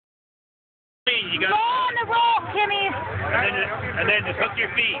feet. You got. Go on the rope, Kimmy. And then just hook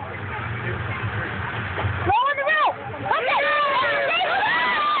your feet. Go on the rope. Hook it.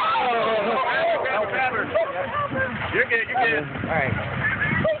 Grab her. You're good. You're good. All right.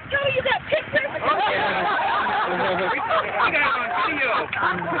 Please show you that picture. I got it on video.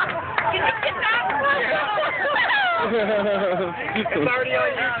 Can you get that? It's already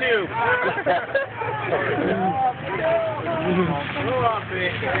on YouTube.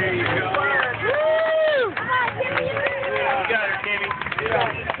 There you go. Woo! Come on, Kimmy. You got her, Kimmy.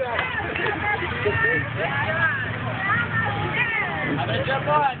 I'm going to jump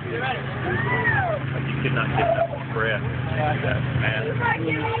on. You ready? You could not get enough breath. That's mad. You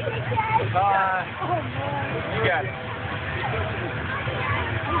got it.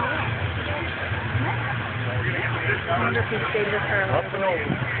 I wonder if he stayed with her. Up and over.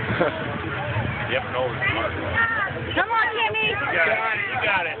 Yep, and over. Come on, Kimmy. You got it. You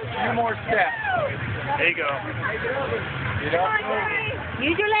got it. Few more steps. There you go. Get up and over.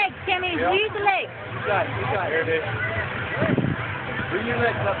 Use your legs, Kimmy. Yeah. Use the legs. You got it. You got it. There it is. Bring your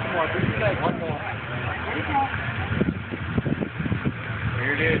legs up some more. Bring your legs. One more.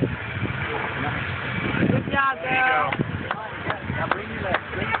 Here it is. Good job, There you girl. go. Now bring your legs.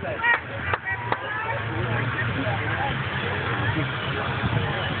 Bring your legs.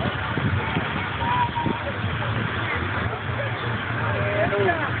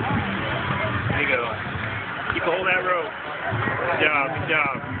 There you go. Keep hold that rope. Good job. Good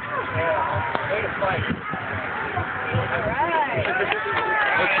job.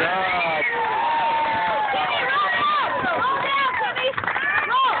 Good job. Kimmy, roll down, Kimmy.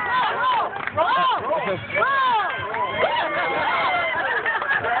 Roll.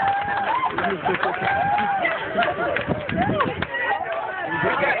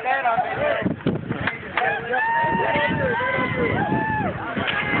 You got that on me.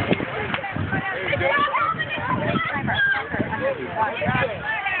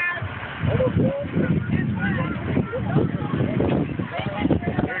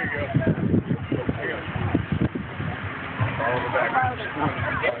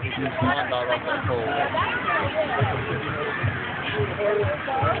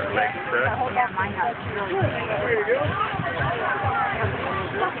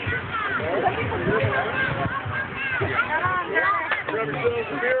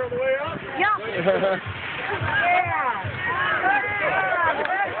 Yeah.